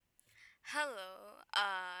Hello,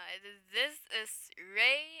 this is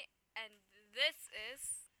Ray, and this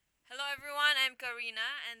is Hello everyone, I'm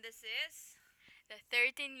Karina and this is the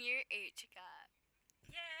 13-year age gap.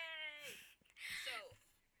 Yay! So,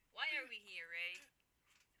 why are we here, Ray?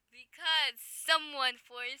 Because someone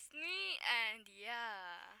forced me, and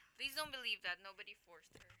yeah, Please don't believe that nobody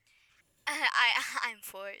forced her. I'm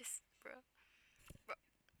forced, bro. Bro.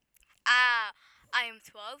 Ah, I am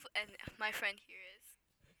 12, and my friend here is.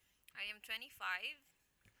 I am 25,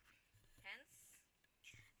 hence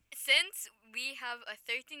Since we have a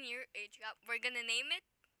 13-year age gap, we're gonna name it.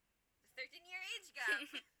 the 13-year age gap.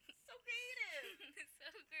 So creative. So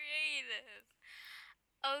creative.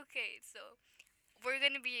 Okay, so we're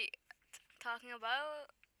gonna be talking about.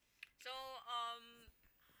 So,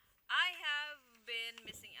 I have been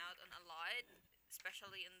missing out on a lot,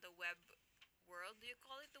 especially in the web world. Do you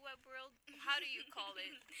call it the web world? How do you call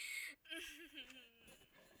it?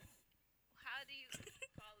 How do you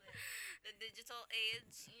call it? The digital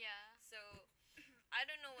age? Yeah. So, I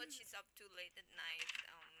don't know what she's up to late at night.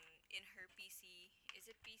 In her PC. Is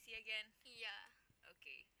it PC again? Yeah.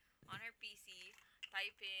 Okay. On her PC,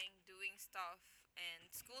 typing, doing stuff, and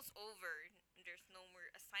school's over. There's no more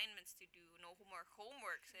assignments to do, no more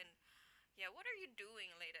homeworks, and yeah, what are you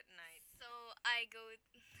doing late at night? So I go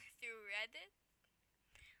through Reddit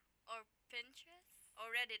or Pinterest. Oh,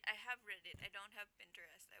 Reddit. I have Reddit. I don't have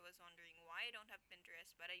Pinterest. I was wondering why I don't have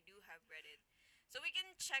Pinterest, but I do have Reddit. So we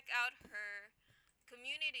can check out her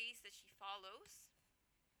communities that she follows.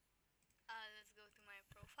 Let's go to my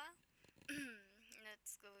profile.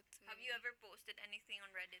 Let's go to. Have you ever posted anything on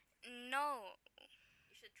Reddit? No.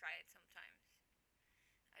 You should try it sometimes.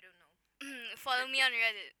 I don't know. Follow me on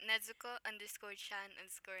Reddit. Nezuko underscore chan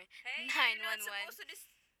underscore Hey, you're not 911. supposed to this.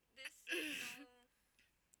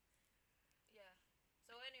 Yeah.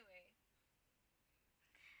 So anyway,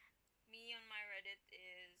 me on my Reddit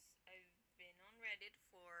is I've been on Reddit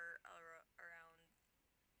for around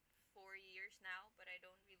 4 years now, but I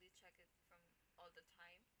don't really check it from all the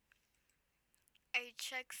time. I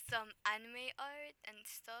check some anime art and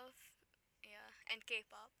stuff. Yeah, and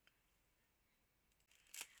K-pop.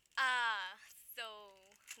 Ah, so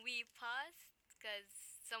we paused because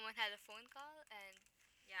someone had a phone call, and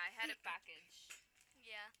Yeah, I had a package.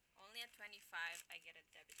 yeah. Only at 25, I get a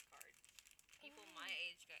debit card. People my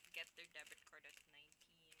age get their debit card at 19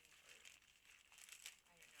 or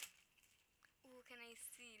I don't know. Ooh, can I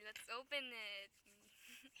see? Let's open it.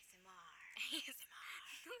 ASMR. Yes.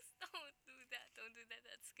 No, don't do that. Don't do that.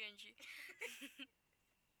 That's cringy.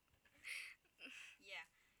 Yeah.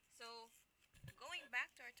 So, going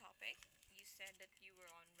back to our topic, you said that you were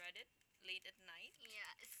on Reddit late at night. Yeah,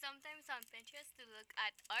 sometimes on Pinterest to look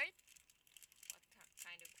at art, What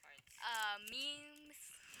kind of arts? memes.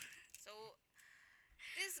 So,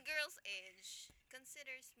 this girl's age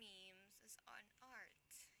considers memes as an art.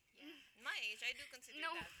 Yeah. My age, I do consider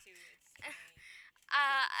No. that too. It's my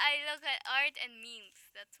I look at art and memes.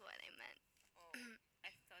 That's what I meant. oh,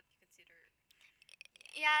 I thought you consider yeah.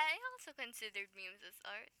 Yeah, I also considered memes as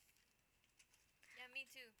art. Yeah, me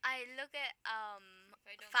too. I look at If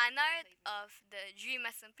I don't fan Google it art lately. of the Dream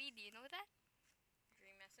SMP. Do you know that?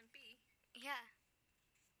 Dream SMP. Yeah.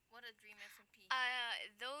 What a Dream SMP.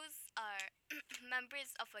 Those are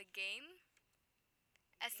members of a game.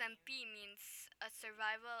 Game. SMP means a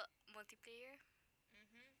survival multiplayer.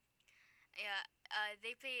 Mhm. Yeah.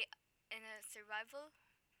 They play in a survival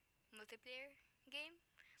multiplayer game,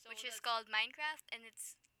 So which is that's called Minecraft, and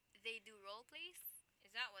they do role plays.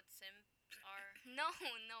 is that what Sims are? No,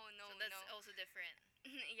 no, no, So that's no. also different.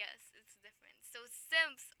 Yes, it's different. So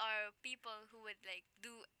simps are people who would like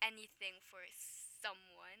do anything for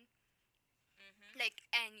someone, Mhm. like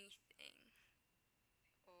anything.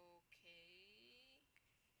 Okay.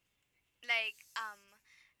 Like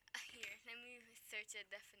here, let me search a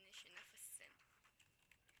definition of a simp.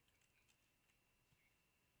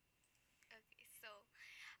 Okay, so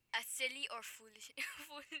a silly or foolish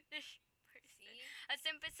foolish person. See? A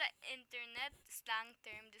simp is an internet slang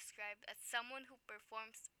term described as someone who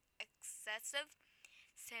performs excessive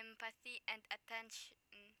sympathy and attention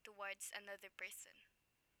towards another person.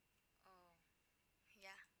 Oh.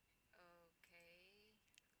 Yeah. Okay.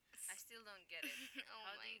 I still don't get it. Oh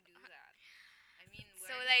How do my you do god. that? I mean,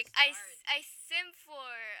 So where do you like start? I sim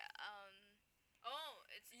for Oh,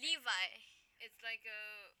 Levi. it's like a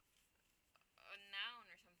noun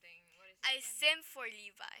or something. What is it I again? sim for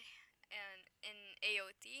Levi and in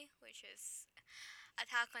AOT, which is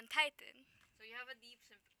Attack on Titan. So you have a deep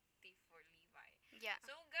sympathy for Levi. Yeah.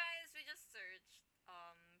 So guys, we just searched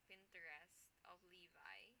Pinterest of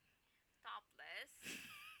Levi topless.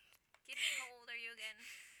 Kid, how old are you again?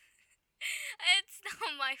 It's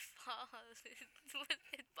not my fault.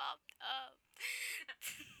 It popped up.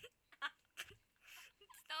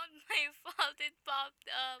 It's not my fault. It popped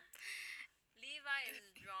up. Levi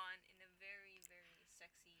is drawn in a very, very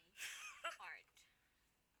sexy art.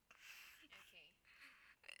 Okay.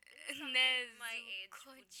 This is something my age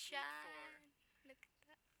would root for. Nezuko-chan. Look at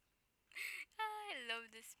that. Ah, I love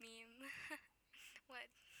this meme. What?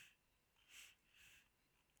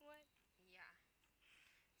 What? Yeah.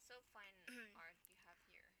 So fine art you have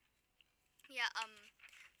here. Yeah.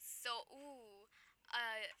 So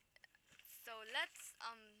uh. So let's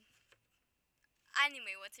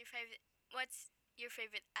anime. What's your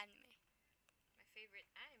favorite anime? My favorite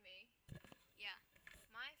anime. Yeah.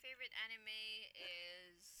 My favorite anime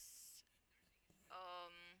is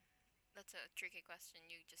that's a tricky question.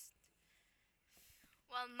 You just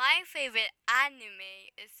Well, my favorite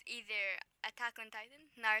anime is either Attack on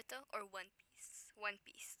Titan, Naruto, or One Piece. One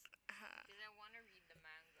Piece. because I want to read the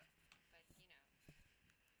manga, but so this is not.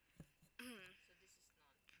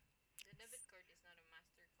 The debit card is not a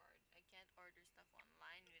Mastercard. I can't order stuff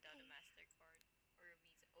online without a Mastercard or a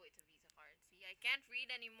Visa. Oh, it's a Visa card. See, I can't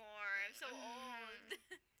read anymore. I'm so old.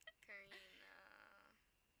 Karina.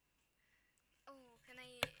 Oh, can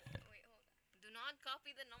I? Wait, hold on. Do not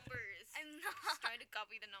copy the numbers. I'm Just not. try to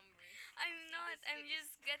copy the numbers. I'm See, not. this I'm kid is-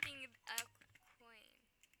 just getting a coin.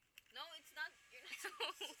 No, it's not. You're not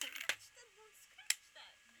supposed to scratch that. Don't scratch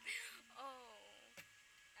that. Oh,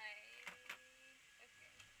 I. Okay.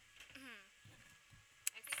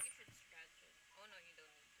 I think you should scratch it. Oh no, you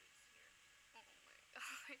don't need to. It's here. Oh my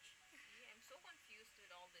gosh. See, I'm so confused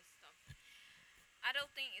with all this stuff.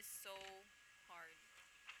 Adulting is so hard.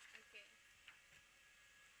 Okay.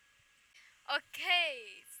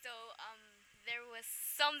 Okay. So there was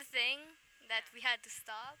something that Yeah. we had to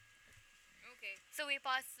stop. Okay. So we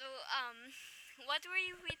paused. So what were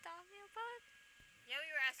we talking about? Yeah, we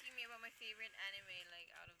were asking me about my favorite anime, like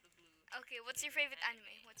out of the blue. Okay, what's your Favorite favorite anime?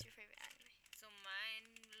 anime. What's your favorite anime? So mine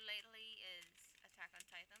lately is Attack on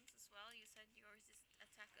Titans as well. You said yours is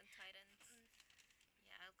Attack on Titans.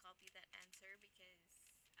 Yeah, I'll copy that answer because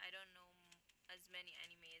I don't know as many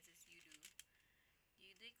animes as you do. Do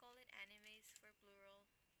they call it animes for plural?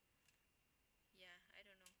 Yeah, I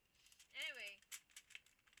don't know. Anyway,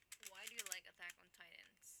 why do you like Attack on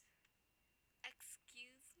Titans?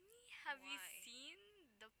 Excuse me? Have you Why? seen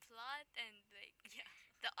the plot and like Yeah.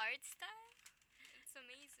 the art style? It's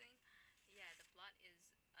amazing. Yeah, the plot is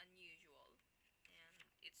unusual and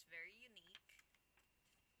it's very unique.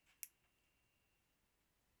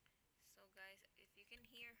 So guys, if you can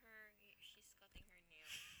hear her, she's cutting her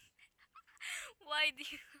nails Why do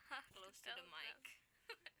you have close to to the tell mic.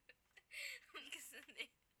 them? Because then they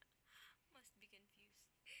must be confused.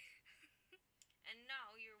 And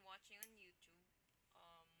now you're watching on YouTube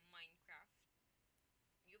Minecraft.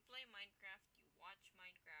 You play Minecraft, you watch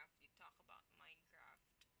Minecraft, you talk about Minecraft.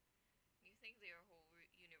 You think their whole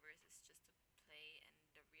universe is just to play and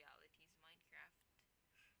the reality is Minecraft.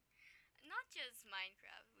 Not just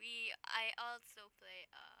Minecraft. I also play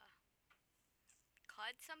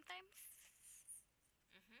COD sometimes.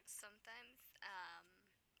 Sometimes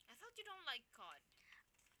I thought you don't like COD.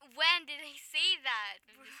 when did I say that?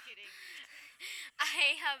 I'm just kidding.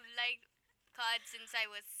 I have liked COD since I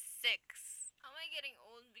was 6 How am I getting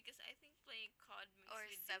old? Because I think playing COD makes or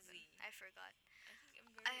me 7. dizzy. I forgot. I think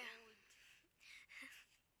I'm very I- old.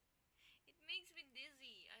 It makes me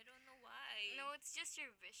dizzy. I don't know why. No, it's just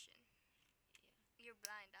your vision. Yeah. You're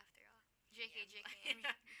blind after all. JK, Yeah, JK,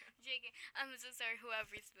 JK. I'm so sorry,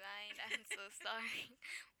 whoever's blind. I'm so sorry.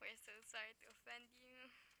 We're so sorry to offend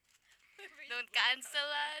you. Don't cancel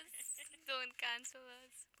us. Don't cancel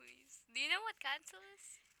us, please. Do you know what cancel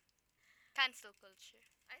is? Cancel culture.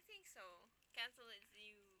 I think so. Cancel is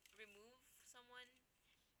you remove someone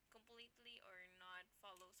completely or not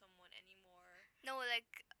follow someone anymore No, like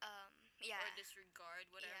yeah. or disregard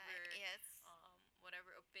whatever Yeah, yes.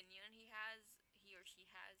 whatever opinion he has, he or she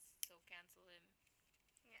has. So cancel him,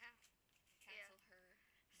 Yeah. cancel her.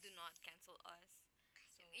 Do not cancel us.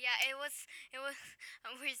 So Yeah, it was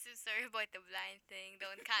we're so sorry about the blind thing.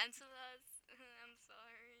 Don't cancel us. I'm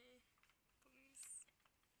sorry. Please.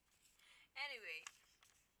 anyway,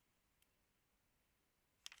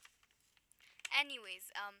 Anyways,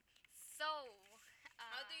 so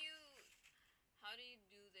how do you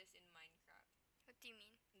do this in Minecraft? what do you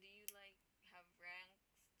mean? Do you like have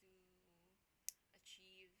ranks to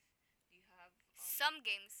achieve? Do you have Some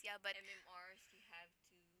games, yeah, but MMRs? Do you have to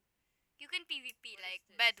you can PvP What is like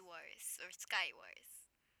this? Bed Wars or Sky Wars.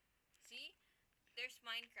 see? There's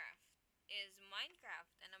Minecraft. Is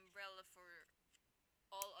Minecraft an umbrella for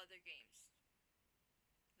all other games?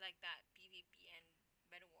 Like that, PvP.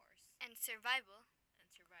 Survival. and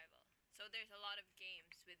survival. So there's a lot of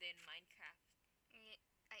games within Minecraft. Y-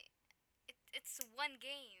 I it's one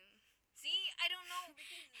game. See, I don't know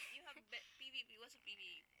because you have PvP. What's a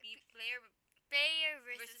PvP? Player Player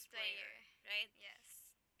versus versus player, player. right?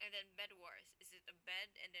 Yes. And then bed wars. Is it a bed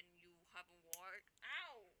and then you have a war?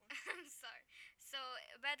 Ow! I'm sorry. So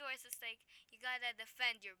bed wars is like you gotta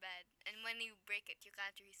defend your bed, and when you break it, you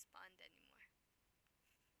can't respawn anymore.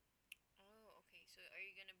 Oh, okay. So are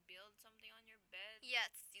you gonna build something on your bed?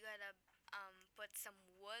 Yes, you gotta put some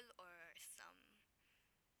wool or some,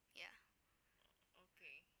 yeah,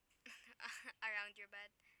 Okay. around your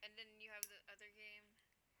bed. And then you have the other game.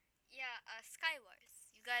 Yeah, Sky Wars.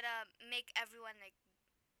 You gotta make everyone like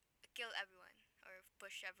kill everyone or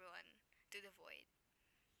push everyone to the void.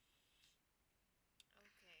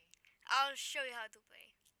 Okay. I'll show you how to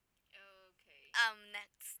play. Okay.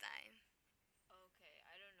 Next time. Okay.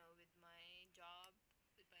 I don't know with my job,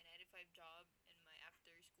 with my 9 to 5 job and my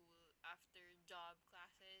after job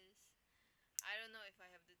classes. I don't know if I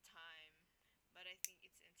have the time, but I think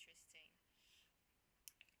it's interesting.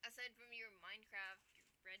 Aside from your Minecraft, your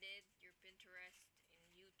Reddit, your Pinterest, and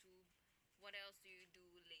YouTube, what else do you do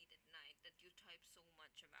late at night that you type so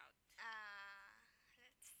much about?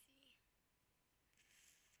 Let's see.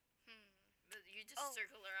 Hmm. But you just Oh.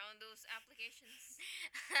 circle around those applications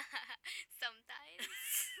Sometimes.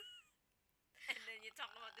 and then you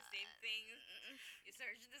talk about the same things. You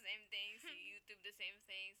search the same things, you YouTube the same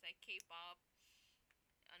things like K-pop.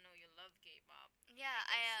 I know you love K-pop. Yeah,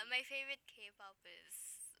 I can see. my favorite K-pop is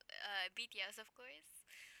BTS, of course.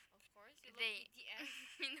 Of course, you love They, BTS.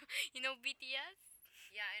 you know BTS.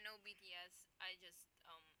 Yeah, I know BTS. I just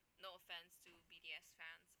no offense to BTS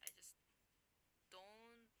fans. I just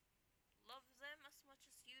don't love them as much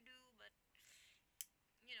as you do, but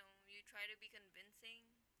you try to be convincing.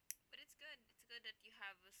 But it's good. It's good that you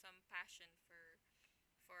have some passion for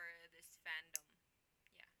this fandom.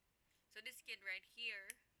 Yeah. So this kid right here,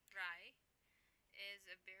 Rai, is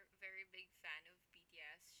a very very big fan of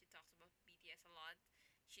BTS. She talks about BTS a lot.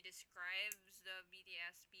 She describes the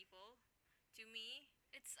BTS people to me.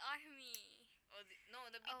 It's ARMY. Oh no,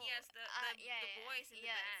 the Oh, BTS, yeah, the yeah, boys in the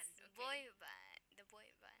yes, band. Okay, boy band, the boy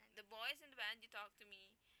band. the boys in the band. You talk to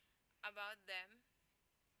me about them,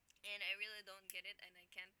 and I really don't get it, and I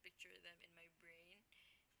can't picture them in my brain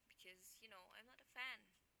because I'm not a fan,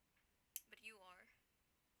 but you are.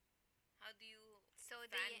 How do you So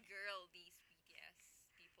they, fangirl these BTS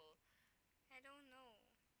people? I don't know.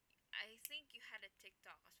 I think you had a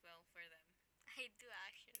TikTok as well for them. I do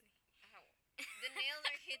actually. Ow. The nails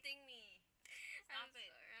are hitting me. Stop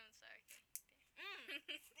it. I'm sorry.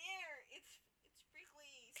 It's there. It's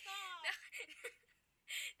prickly. Stop.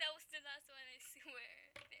 That was the last one, I swear.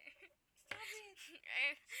 There. Stop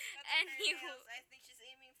it. And Cutting her you. nails. I think she's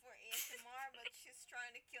aiming for ASMR, but she's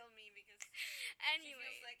trying to kill me because she feels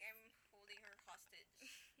Anyway. like I'm holding her hostage.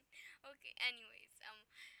 Okay. Anyways,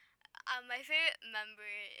 my favorite member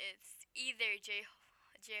is either J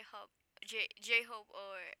Hope, J Hope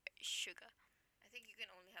or Suga. I think you can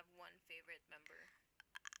only have one favorite member.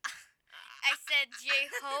 I said J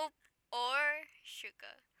Hope or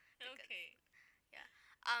Suga. Okay. Yeah.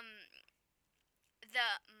 The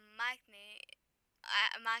Maknae.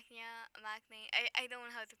 I don't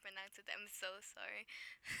know how to pronounce it. I'm so sorry.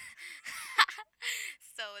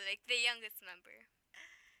 So like the youngest member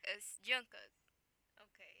is Jungkook.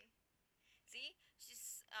 Okay. See,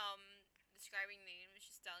 she's describing names.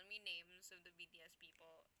 She's telling me names of the BTS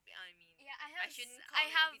people. I mean, Yeah, I shouldn't call I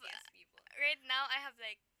it have BTS people. right now. I have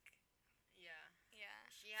like, Yeah. yeah,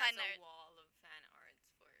 She has fan a art. wall of fan arts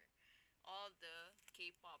for all the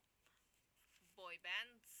K-pop boy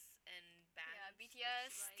bands and Yeah, bands that she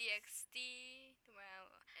BTS, likes. TXT, well,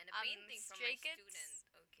 And a painting from my Stray Kids,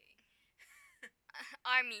 student. Okay.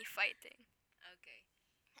 Army fighting, Okay.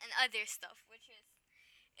 and other stuff, which is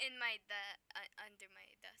in my under my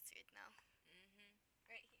desk right now. Mhm.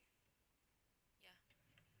 Right here. Yeah,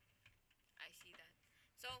 I see that.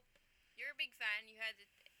 So, you're a big fan. You had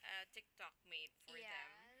a TikTok made for them.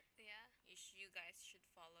 Yeah, yeah. You guys should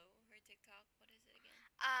follow her TikTok. What is it again?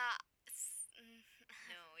 Uh,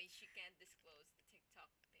 No, she can't disclose the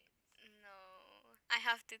TikTok pins. no, I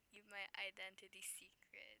have to keep my identity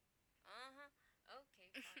secret. Uh-huh.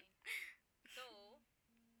 Okay, fine. So,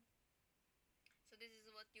 so this is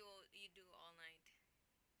what you do all night.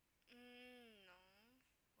 No.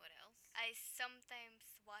 What else? I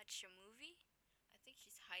sometimes watch a movie. I think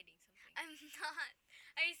she's hiding something. I'm not.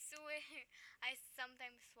 I swear. I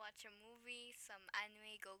sometimes watch a movie, some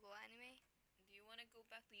anime, go anime. Do you want to go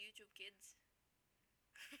back to YouTube Kids?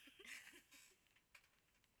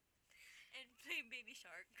 And play baby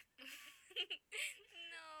shark.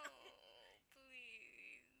 No,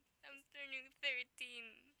 please. I'm turning 13.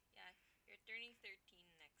 Yeah, you're turning 13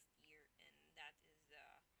 next year, and that is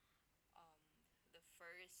um the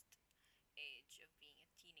first age of being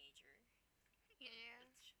a teenager. Yeah.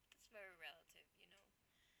 That's very relative, you know.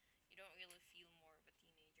 You don't really feel more of a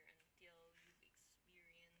teenager until you've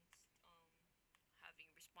experienced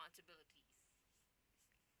having responsibilities.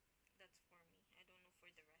 That's for me.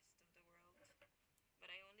 I don't know for the rest of the world, but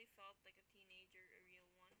I only felt like a teenager, a real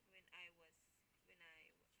one, when I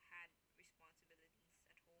had responsibilities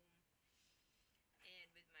at home and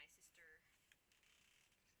with my sister.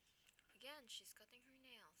 Again, she's cutting her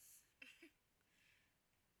nails.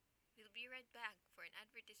 We'll be right back for an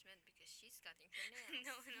advertisement because she's cutting her nails.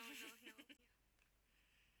 No, no, no, no.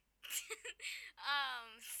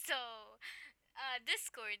 So,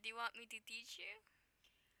 Discord, do you want me to teach you?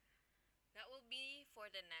 That will be for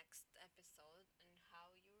the next episode on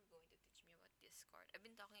how you're going to teach me about Discord. I've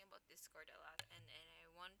been talking about Discord a lot, and I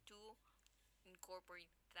want to incorporate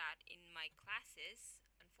that in my classes.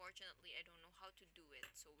 Unfortunately, I don't know how to do it,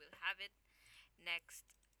 so we'll have it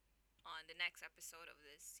next on the next episode of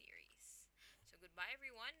this series. So goodbye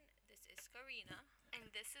everyone. This is Karina. And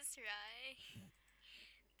this is Rai.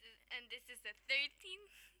 And this is the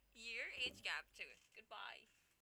 13th. Year age gap too. Goodbye.